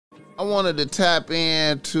I wanted to tap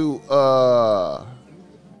into to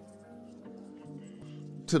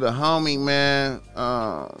the homie, man.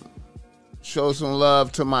 Show some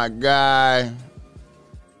love to my guy.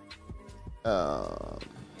 My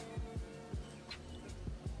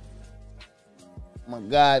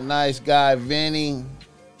guy, nice guy, Vinny.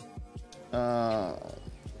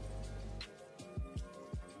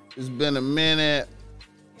 It's been a minute.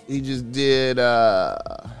 He just did,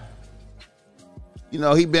 you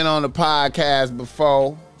know, he been on the podcast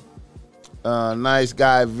before. Nice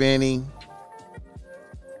guy, Vinny.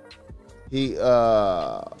 He,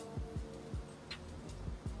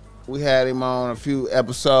 we had him on a few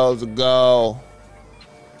episodes ago.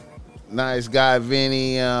 Nice guy,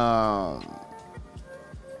 Vinny.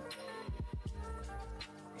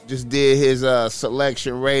 Just did his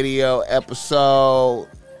Soulection radio episode.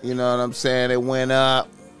 You know what I'm saying? It went up.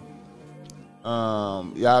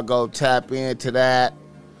 Y'all go tap into that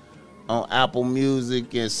on Apple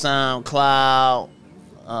Music and SoundCloud.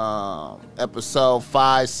 Episode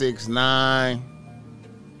 569.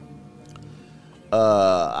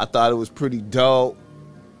 I thought it was pretty dope.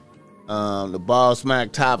 The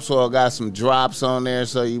BossMack Topsoil got some drops on there,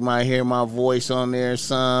 so you might hear my voice on there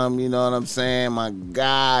some, you know what I'm saying? My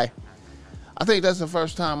guy. I think that's the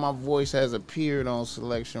first time my voice has appeared on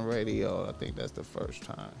Soulection Radio. I think that's the first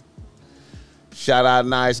time. Shout out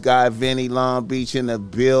nice guy Vinny, Long Beach in the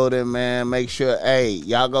building, man. Make sure, hey,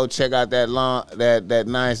 y'all go check out that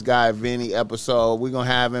nice guy Vinny episode. We're gonna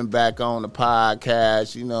have him back on the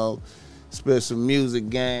podcast, you know, spit some music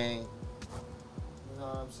game. You know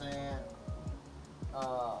what I'm saying?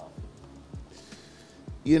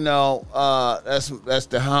 You know, that's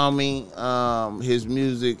the homie. His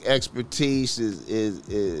music expertise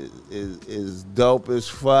is dope as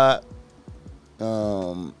fuck.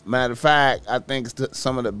 Matter of fact, I think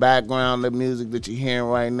some of the background, the music that you're hearing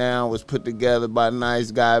right now was put together by nice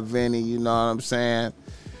guy Vinny, you know what I'm saying?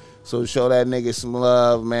 So show that nigga some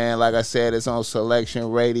love, man. Like I said, it's on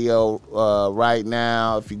Soulection Radio right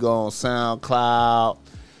now. If you go on SoundCloud,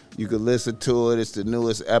 you can listen to it. It's the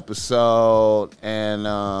newest episode, and you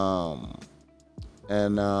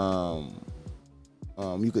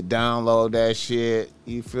could download that shit.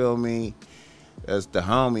 You feel me? That's the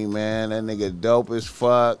homie, man. That nigga dope as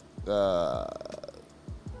fuck.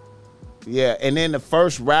 Yeah, and then the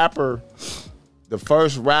first rapper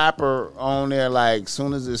on there, like,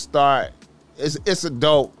 soon as it start, it's a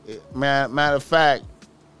dope, man. Matter of fact,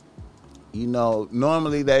 you know,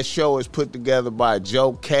 normally that show is put together by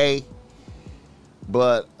Joe K,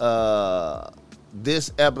 but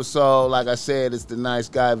this episode, like I said, it's the nice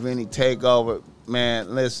guy Vinny takeover.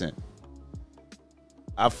 Man, listen,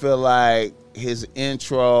 I feel like his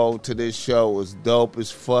intro to this show was dope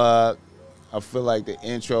as fuck. I feel like the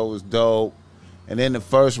intro was dope. And then the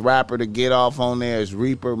first rapper to get off on there is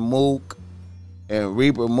Reaper Mook. And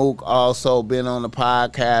Reaper Mook also been on the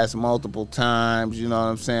podcast multiple times. You know what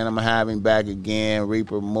I'm saying? I'm going to have him back again.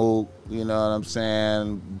 Reaper Mook, you know what I'm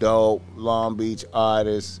saying? Dope, Long Beach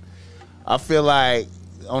artist. I feel like,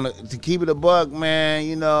 to keep it a buck, man,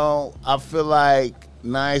 you know, I feel like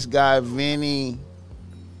nice guy Vinny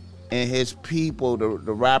and his people, the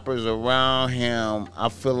rappers around him, I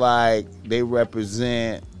feel like they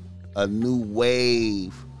represent a new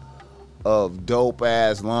wave of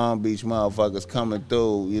dope-ass Long Beach motherfuckers coming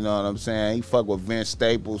through, you know what I'm saying? He fuck with Vince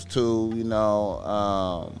Staples, too, you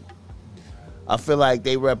know. I feel like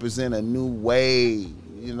they represent a new wave,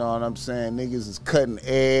 you know what I'm saying? Niggas is cutting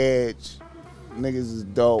edge. Niggas is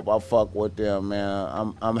dope. I fuck with them,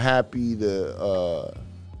 man. I'm happy to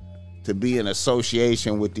be in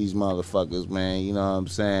association with these motherfuckers, man. You know what I'm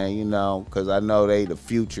saying? You know, because I know they the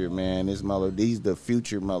future, man. These the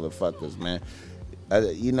future motherfuckers, man.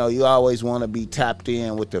 You know, you always want to be tapped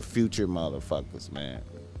in with the future motherfuckers, man.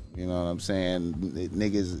 You know what I'm saying?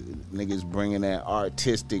 Niggas bringing that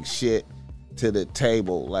artistic shit to the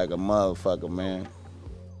table like a motherfucker, man.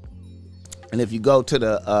 And if you go to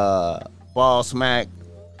the BossMack,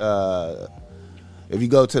 if you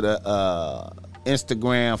go to the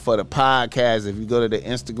Instagram for the podcast, if you go to the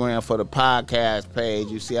Instagram for the podcast page,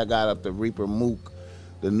 you see I got up the Reaper Mook,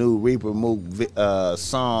 the new Reaper Mook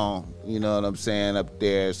song, you know what I'm saying, up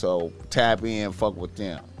there. So tap in, fuck with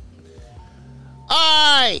them. All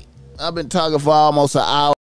right, I've been talking for almost an hour.